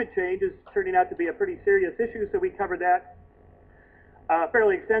climate change is turning out to be a pretty serious issue, so we covered that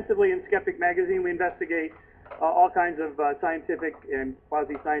fairly extensively in Skeptic magazine. We investigate all kinds of scientific and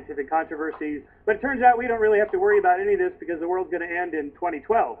quasi-scientific controversies, but it turns out we don't really have to worry about any of this because the world's going to end in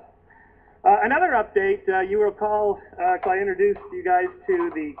 2012. Another update, you recall, I introduced you guys to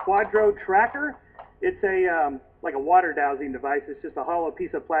the Quadro Tracker. It's a like a water dowsing device. It's just a hollow piece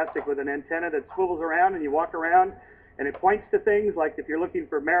of plastic with an antenna that swivels around, and you walk around, and it points to things. Like if you're looking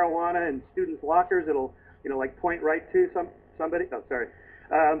for marijuana in students' lockers, it'll like point right to somebody. Oh, sorry.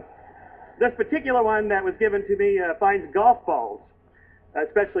 This particular one that was given to me finds golf balls,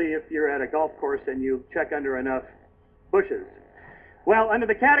 especially if you're at a golf course and you check under enough bushes. Well, under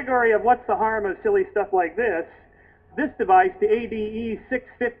the category of what's the harm of silly stuff like this device, the ADE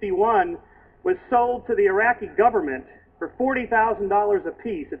 651, was sold to the Iraqi government for $40,000 a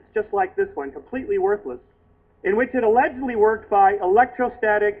piece. It's just like this one, completely worthless. in which it allegedly worked by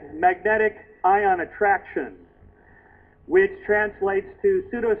electrostatic magnetic ion attraction, which translates to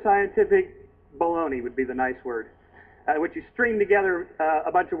pseudoscientific baloney would be the nice word, which you string together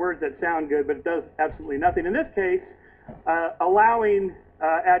a bunch of words that sound good, but it does absolutely nothing. In this case, allowing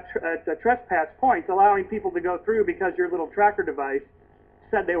at trespass points, allowing people to go through because your little tracker device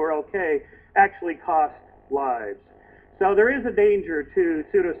said they were okay, actually cost lives. So there is a danger to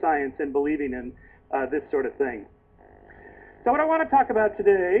pseudoscience and believing in this sort of thing. So what I want to talk about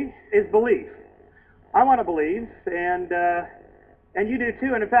today is belief. I want to believe, and you do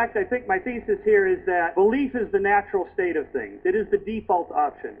too. And in fact, I think my thesis here is that belief is the natural state of things. It is the default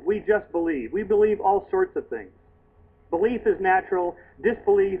option. We just believe. We believe all sorts of things. Belief is natural.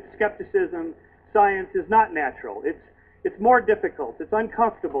 Disbelief, skepticism, science is not natural. It's more difficult. It's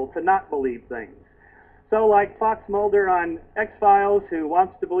uncomfortable to not believe things. So like Fox Mulder on X-Files, who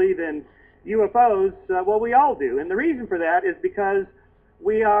wants to believe in UFOs, well, we all do. And the reason for that is because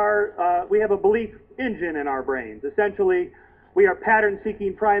we have a belief engine in our brains. Essentially, we are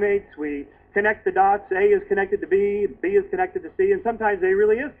pattern-seeking primates. We connect the dots. A is connected to B, B is connected to C, and sometimes A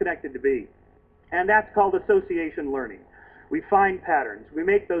really is connected to B. And that's called association learning. We find patterns. We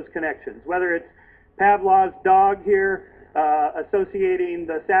make those connections, whether it's Pavlov's dog here associating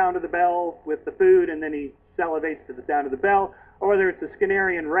the sound of the bell with the food, and then he salivates to the sound of the bell, or whether it's a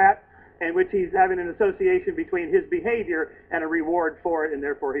Skinnerian rat in which he's having an association between his behavior and a reward for it, and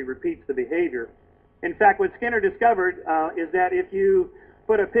therefore he repeats the behavior. In fact, what Skinner discovered is that if you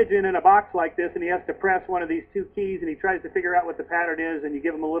put a pigeon in a box like this and he has to press one of these two keys and he tries to figure out what the pattern is, and you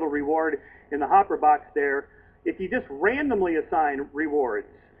give him a little reward in the hopper box there, if you just randomly assign rewards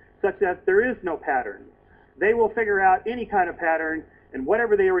such that there is no pattern, they will figure out any kind of pattern, and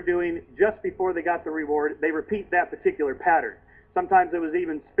whatever they were doing just before they got the reward, they repeat that particular pattern. Sometimes it was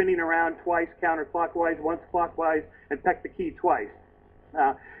even spinning around twice counterclockwise, once clockwise, and peck the key twice.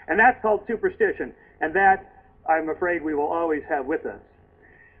 And that's called superstition, and that, I'm afraid, we will always have with us.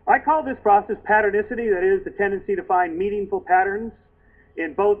 I call this process patternicity, that is, the tendency to find meaningful patterns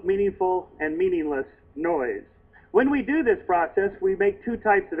in both meaningful and meaningless noise. When we do this process, we make two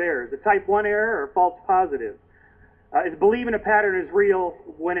types of errors. A type 1 error, or false positive, is believing a pattern is real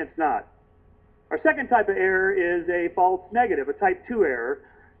when it's not. Our second type of error is a false negative. A type 2 error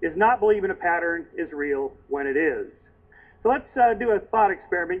is not believing a pattern is real when it is. So let's do a thought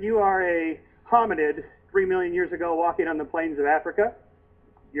experiment. You are a hominid 3 million years ago walking on the plains of Africa.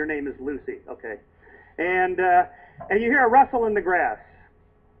 Your name is Lucy, okay. And you hear a rustle in the grass.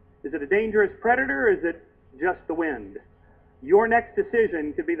 Is it a dangerous predator, or is it just the wind? Your next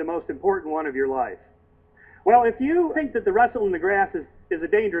decision could be the most important one of your life. Well, if you think that the rustle in the grass is a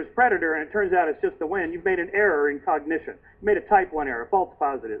dangerous predator and it turns out it's just the wind, you've made an error in cognition. You made a type 1 error, false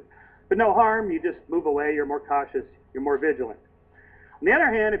positive. But no harm, you just move away, you're more cautious, you're more vigilant. On the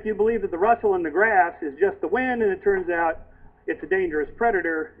other hand, if you believe that the rustle in the grass is just the wind and it turns out it's a dangerous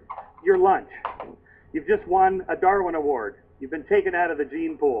predator, you're lunch. You've just won a Darwin Award. You've been taken out of the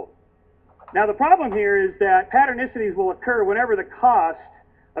gene pool. Now the problem here is that patternicities will occur whenever the cost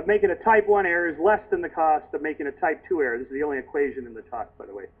of making a type 1 error is less than the cost of making a type 2 error. This is the only equation in the talk, by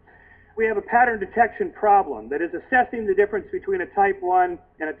the way. We have a pattern detection problem. That is, assessing the difference between a type 1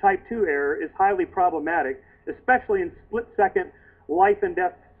 and a type 2 error is highly problematic, especially in split-second life and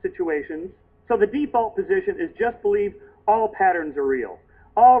death situations. So the default position is just believe all patterns are real.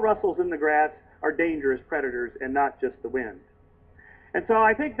 All rustles in the grass are dangerous predators and not just the wind. And so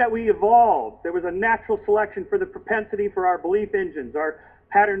I think that we evolved. There was a natural selection for the propensity for our belief engines, our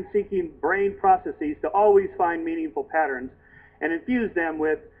pattern-seeking brain processes, to always find meaningful patterns and infuse them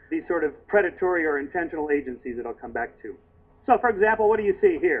with these sort of predatory or intentional agencies that I'll come back to. So, for example, what do you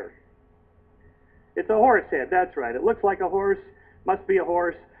see here? It's a horse head, that's right. It looks like a horse, must be a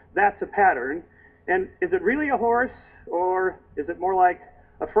horse. That's a pattern. And is it really a horse, or is it more like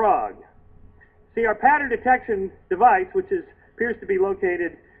a frog? See, our pattern detection device, which appears to be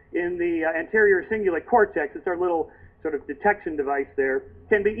located in the anterior cingulate cortex, it's our little sort of detection device there,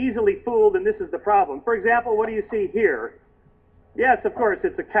 can be easily fooled, and this is the problem. For example, what do you see here? Yes, of course,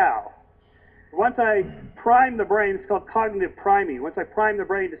 it's a cow. Once I prime the brain, it's called cognitive priming. Once I prime the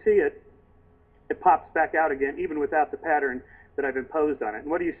brain to see it, it pops back out again, even without the pattern that I've imposed on it. And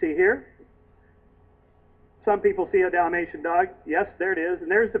what do you see here? Some people see a Dalmatian dog. Yes, there it is. And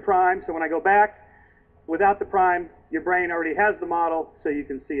there's the prime. So when I go back, without the prime, your brain already has the model, so you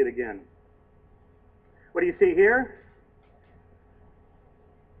can see it again. What do you see here?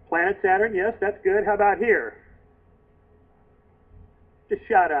 Planet Saturn. Yes, that's good. How about here? Just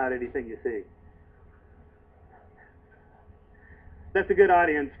shout out anything you see. That's a good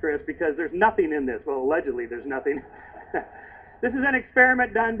audience, Chris, because there's nothing in this. Well, allegedly there's nothing. This is an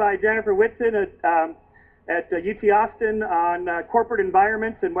experiment done by Jennifer Whitson at UT Austin on corporate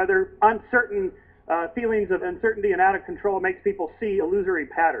environments and whether uncertain feelings of uncertainty and out of control makes people see illusory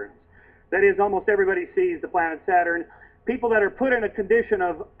patterns. That is, almost everybody sees the planet Saturn. People that are put in a condition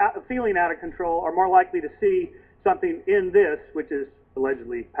of feeling out of control are more likely to see something in this, which is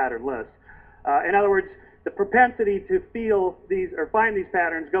allegedly patternless. In other words, the propensity to feel these or find these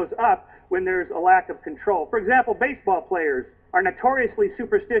patterns goes up when there's a lack of control. For example, baseball players are notoriously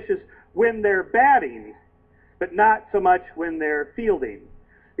superstitious when they're batting, but not so much when they're fielding.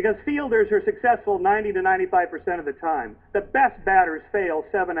 Because fielders are successful 90 to 95% of the time. The best batters fail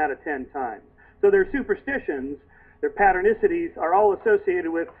 7 out of 10 times. So their superstitions, their patternicities, are all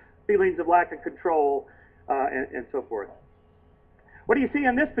associated with feelings of lack of control and so forth. What do you see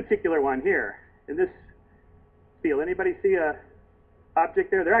in this particular one here? In this field, anybody see a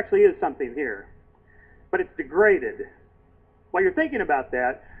object there? There actually is something here, but it's degraded. While you're thinking about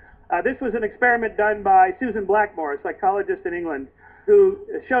that, this was an experiment done by Susan Blackmore, a psychologist in England, who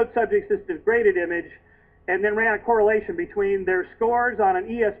showed subjects this degraded image and then ran a correlation between their scores on an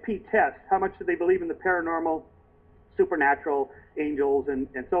ESP test, how much did they believe in the paranormal, supernatural, angels, and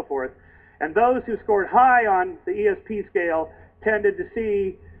so forth. And those who scored high on the ESP scale tended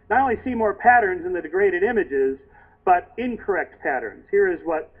to not only see more patterns in the degraded images, but incorrect patterns. Here is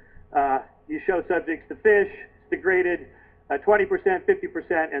what you show subjects to fish, it's degraded 20%,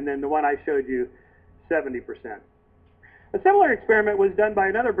 50%, and then the one I showed you, 70%. A similar experiment was done by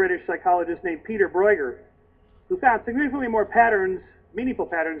another British psychologist named Peter Bruegger, who found significantly more patterns, meaningful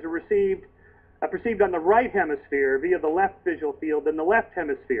patterns, are perceived on the right hemisphere via the left visual field than the left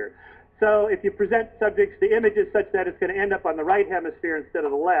hemisphere. So if you present subjects the images such that it's going to end up on the right hemisphere instead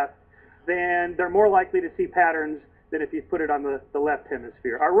of the left, then they're more likely to see patterns than if you put it on the left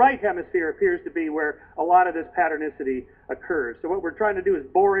hemisphere. Our right hemisphere appears to be where a lot of this patternicity occurs. So what we're trying to do is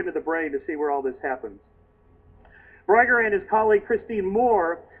bore into the brain to see where all this happens. Bruegger and his colleague Christine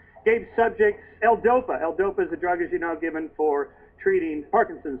Moore gave subjects L-DOPA. L-DOPA is a drug, as you know, given for treating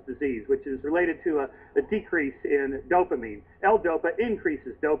Parkinson's disease, which is related to a decrease in dopamine. L-DOPA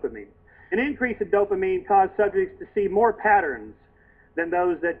increases dopamine. An increase in dopamine caused subjects to see more patterns than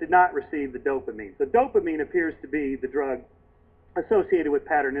those that did not receive the dopamine. So dopamine appears to be the drug associated with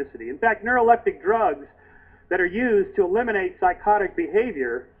patternicity. In fact, neuroleptic drugs that are used to eliminate psychotic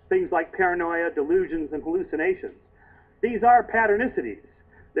behavior, things like paranoia, delusions, and hallucinations, these are patternicities.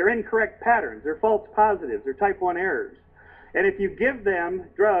 They're incorrect patterns. They're false positives. They're type 1 errors. And if you give them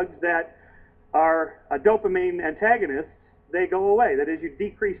drugs that are dopamine antagonists, they go away. That is, you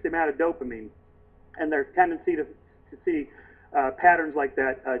decrease the amount of dopamine, and their tendency to see patterns like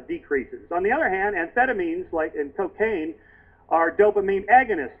that decreases. On the other hand, amphetamines, like in cocaine, are dopamine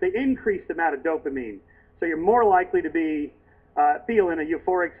agonists. They increase the amount of dopamine. So you're more likely to feel in a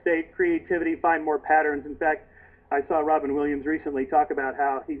euphoric state, creativity, find more patterns. In fact, I saw Robin Williams recently talk about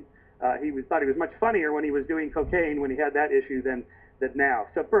how he thought he was much funnier when he was doing cocaine, when he had that issue, than now.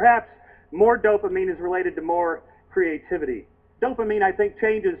 So perhaps more dopamine is related to more creativity. Dopamine, I think,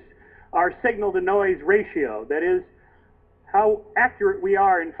 changes our signal-to-noise ratio. That is, how accurate we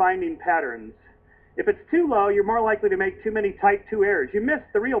are in finding patterns. If it's too low, you're more likely to make too many type 2 errors. You miss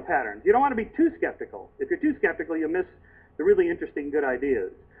the real patterns. You don't want to be too skeptical. If you're too skeptical, you miss the really interesting good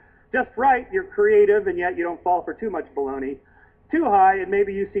ideas. Just right, you're creative, and yet you don't fall for too much baloney. Too high, and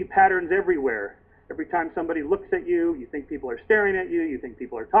maybe you see patterns everywhere. Every time somebody looks at you, you think people are staring at you, you think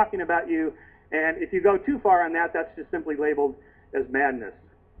people are talking about you, and if you go too far on that, that's just simply labeled as madness.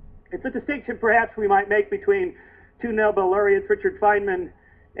 It's a distinction perhaps we might make between two Nobel laureates, Richard Feynman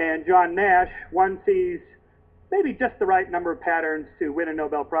and John Nash. One sees maybe just the right number of patterns to win a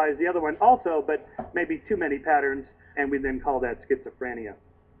Nobel Prize. The other one also, but maybe too many patterns, and we then call that schizophrenia.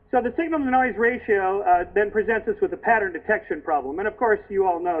 So the signal-to-noise ratio then presents us with a pattern detection problem. And of course, you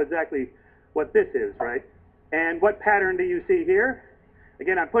all know exactly what this is, right? And what pattern do you see here?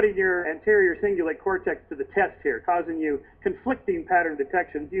 Again, I'm putting your anterior cingulate cortex to the test here, causing you conflicting pattern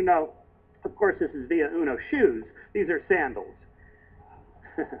detections. You know, of course, this is via Uno shoes. These are sandals.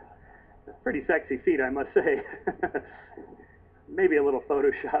 Pretty sexy feet, I must say. Maybe a little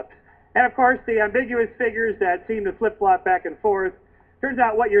photoshopped. And of course, the ambiguous figures that seem to flip-flop back and forth. Turns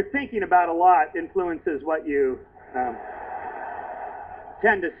out what you're thinking about a lot influences what you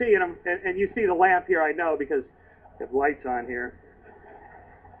tend to see. And you see the lamp here, I know, because I have lights on here.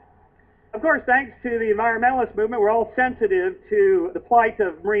 Of course, thanks to the environmentalist movement, we're all sensitive to the plight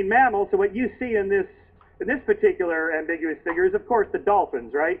of marine mammals. So what you see in this particular ambiguous figure is, of course, the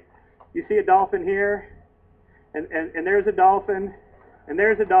dolphins, right? You see a dolphin here. and there's a dolphin, and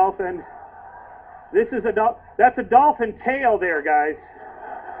there's a dolphin. This is that's a dolphin tail there, guys.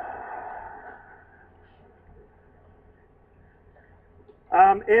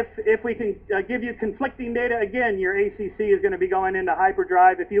 If we can give you conflicting data, again, your ACC is going to be going into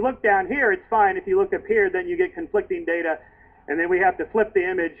hyperdrive. If you look down here, it's fine. If you look up here, then you get conflicting data, and then we have to flip the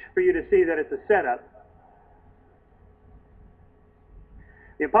image for you to see that it's a setup.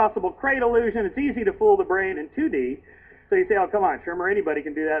 The impossible crate illusion, it's easy to fool the brain in 2D. So you say, oh, come on, Shermer, anybody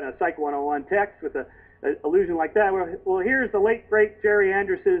can do that in a Psych 101 text with an illusion like that. Well, here's the late, great Jerry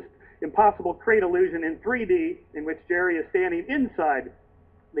Andrus's impossible crate illusion in 3D, in which Jerry is standing inside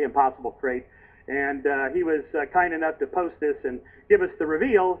the impossible crate. And he was kind enough to post this and give us the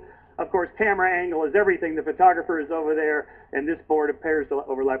reveal. Of course, camera angle is everything. The photographer is over there, and this board appears to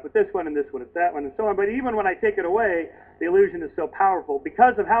overlap with this one, and this one with that one, and so on. But even when I take it away, the illusion is so powerful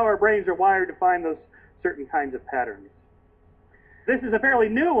because of how our brains are wired to find those certain kinds of patterns. This is a fairly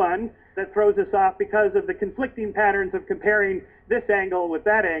new one that throws us off because of the conflicting patterns of comparing this angle with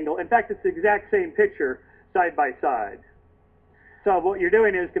that angle. In fact, it's the exact same picture side by side. So what you're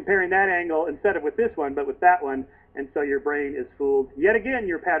doing is comparing that angle instead of with this one, but with that one, and so your brain is fooled. Yet again,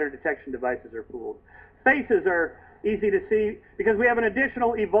 your pattern detection devices are fooled. Faces are easy to see because we have an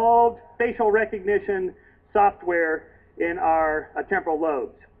additional evolved facial recognition software in our temporal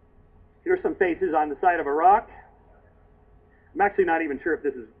lobes. Here's some faces on the side of a rock. I'm actually not even sure if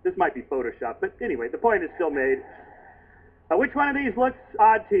this might be Photoshop, but anyway, the point is still made. Which one of these looks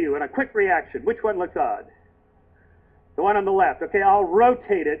odd to you? And a quick reaction, which one looks odd? The one on the left. Okay, I'll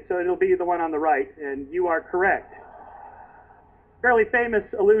rotate it so it'll be the one on the right, and you are correct. Fairly famous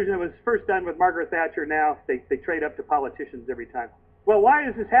illusion that was first done with Margaret Thatcher. Now they trade up to politicians every time. Well, why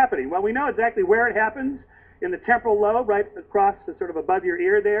is this happening? Well, we know exactly where it happens, in the temporal lobe, right across, sort of above your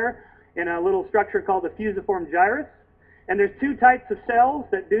ear there, in a little structure called the fusiform gyrus. And there's two types of cells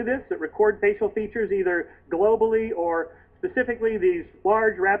that do this, that record facial features either globally or specifically these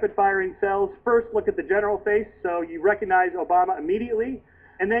large rapid-firing cells. First, look at the general face, so you recognize Obama immediately,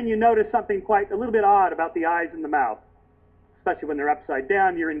 and then you notice something quite a little bit odd about the eyes and the mouth, especially when they're upside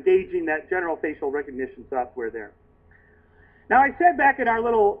down. You're engaging that general facial recognition software there. Now, I said back in our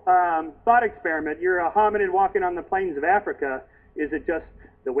little thought experiment, you're a hominid walking on the plains of Africa. Is it just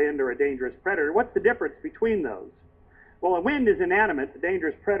the wind or a dangerous predator? What's the difference between those? Well, a wind is inanimate. A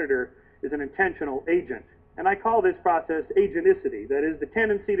dangerous predator is an intentional agent. And I call this process agenticity. That is the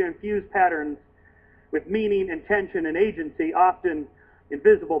tendency to infuse patterns with meaning, intention, and agency, often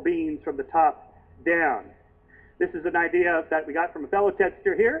invisible beings from the top down. This is an idea that we got from a fellow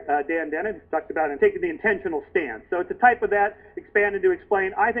tester here, Dan Dennett, who talked about taking the intentional stance. So it's a type of that expanded to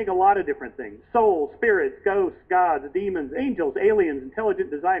explain, I think, a lot of different things. Souls, spirits, ghosts, gods, demons, angels, aliens, intelligent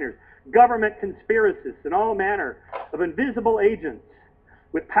designers, government conspiracists, and all manner of invisible agents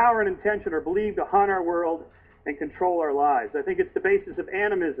with power and intention are believed to haunt our world and control our lives. I think it's the basis of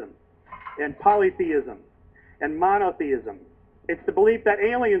animism and polytheism and monotheism. It's the belief that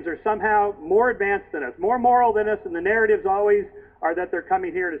aliens are somehow more advanced than us, more moral than us, and the narratives always are that they're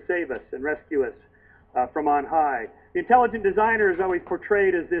coming here to save us and rescue us from on high. The intelligent designer is always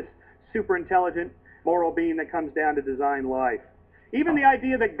portrayed as this super intelligent moral being that comes down to design life. Even the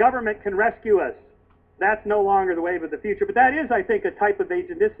idea that government can rescue us, that's no longer the wave of the future, but that is, I think, a type of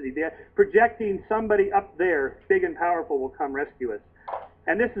agenticity. Projecting somebody up there, big and powerful, will come rescue us.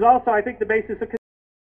 And this is also, I think, the basis of